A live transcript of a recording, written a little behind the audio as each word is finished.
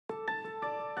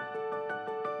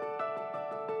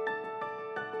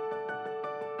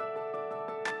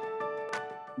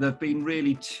there have been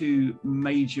really two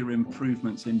major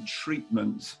improvements in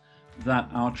treatment that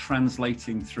are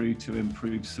translating through to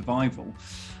improved survival.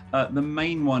 The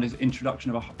main one is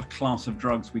introduction of a class of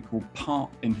drugs we call PARP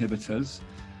inhibitors.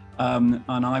 And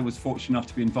I was fortunate enough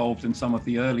to be involved in some of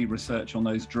the early research on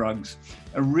those drugs.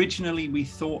 Originally, we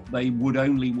thought they would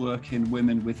only work in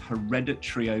women with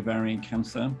hereditary ovarian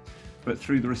cancer, but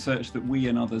through the research that we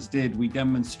and others did, we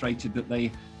demonstrated that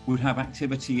they would have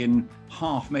activity in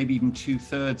half, maybe even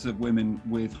 2/3 of women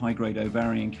with high-grade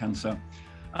ovarian cancer.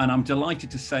 And I'm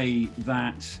delighted to say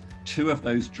that 2 of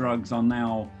those drugs are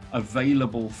now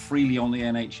available freely on the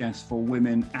NHS for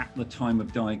women at the time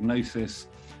of diagnosis.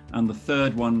 And the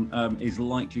 3rd one is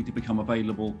likely to become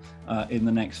available in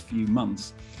the next few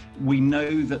months. We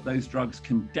know that those drugs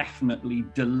can definitely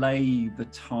delay the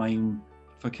time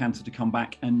for cancer to come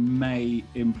back and may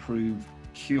improve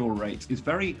cure rates. It's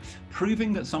very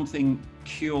proving that something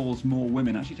cures more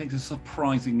women actually takes a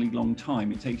surprisingly long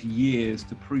time. It takes years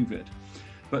to prove it.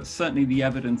 But certainly the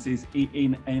evidence is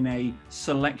in a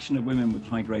selection of women with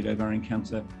high-grade ovarian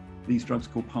cancer, these drugs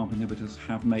called PARP inhibitors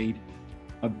have made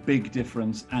a big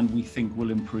difference and we think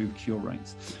will improve cure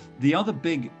rates. The other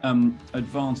big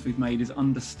advance we've made is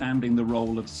understanding the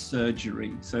role of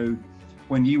surgery. So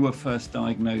when you were first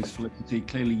diagnosed, Felicity,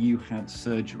 clearly you had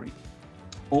surgery.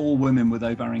 All women with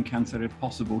ovarian cancer, if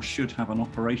possible, should have an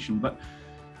operation, but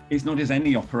it's not just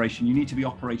any operation. You need to be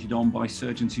operated on by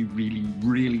surgeons who really,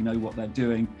 really know what they're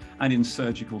doing and in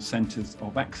surgical centres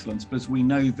of excellence. Because we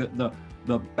know that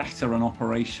the better an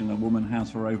operation a woman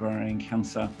has for ovarian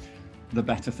cancer, the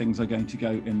better things are going to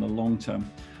go in the long term.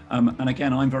 And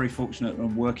again, I'm very fortunate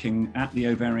in working at the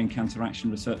Ovarian Cancer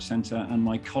Action Research Centre and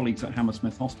my colleagues at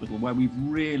Hammersmith Hospital, where we've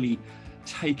really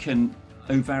taken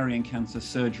ovarian cancer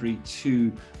surgery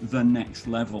to the next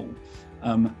level.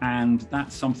 And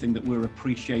that's something that we're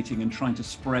appreciating and trying to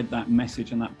spread that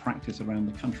message and that practice around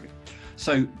the country.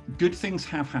 So good things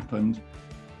have happened.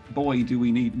 Boy, do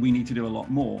we need to do a lot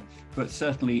more, but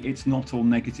certainly it's not all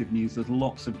negative news. There's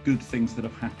lots of good things that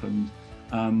have happened.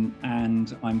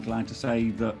 And I'm glad to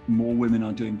say that more women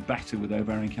are doing better with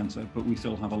ovarian cancer, but we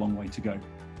still have a long way to go.